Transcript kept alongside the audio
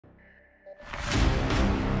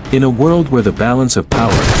In a world where the balance of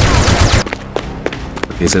power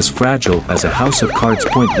is as fragile as a house of cards,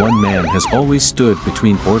 one man has always stood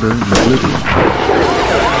between order and oblivion.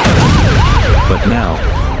 But now,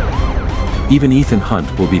 even Ethan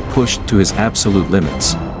Hunt will be pushed to his absolute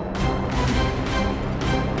limits.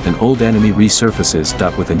 An old enemy resurfaces.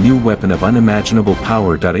 With a new weapon of unimaginable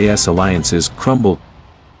power. As alliances crumble,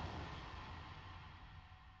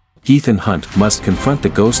 Ethan Hunt must confront the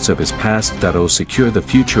ghosts of his past. Secure the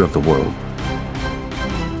future of the world.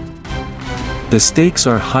 The stakes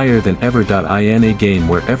are higher than ever. In a game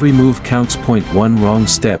where every move counts. One wrong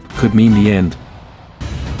step could mean the end.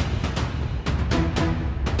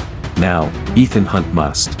 Now, Ethan Hunt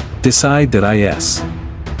must decide.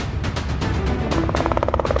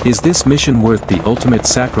 Is this mission worth the ultimate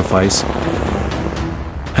sacrifice?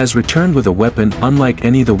 Has returned with a weapon unlike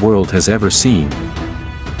any the world has ever seen.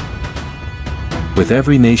 With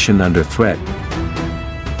every nation under threat,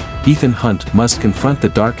 Ethan Hunt must confront the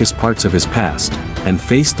darkest parts of his past, and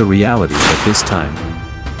face the reality that this time,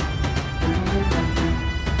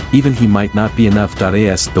 even he might not be enough.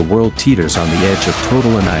 As the world teeters on the edge of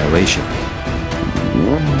total annihilation,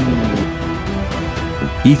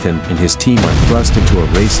 Ethan and his team are thrust into a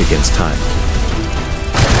race against time.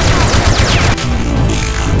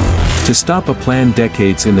 To stop a plan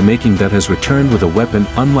decades in the making that has returned with a weapon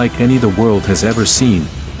unlike any the world has ever seen.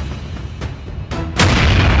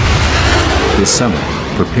 This summer,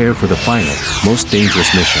 prepare for the final, most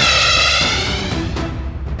dangerous mission.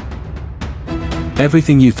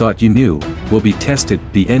 Everything you thought you knew will be tested.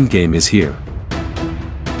 The endgame is here.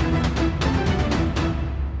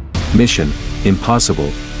 Mission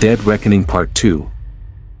Impossible: Dead Reckoning Part 2.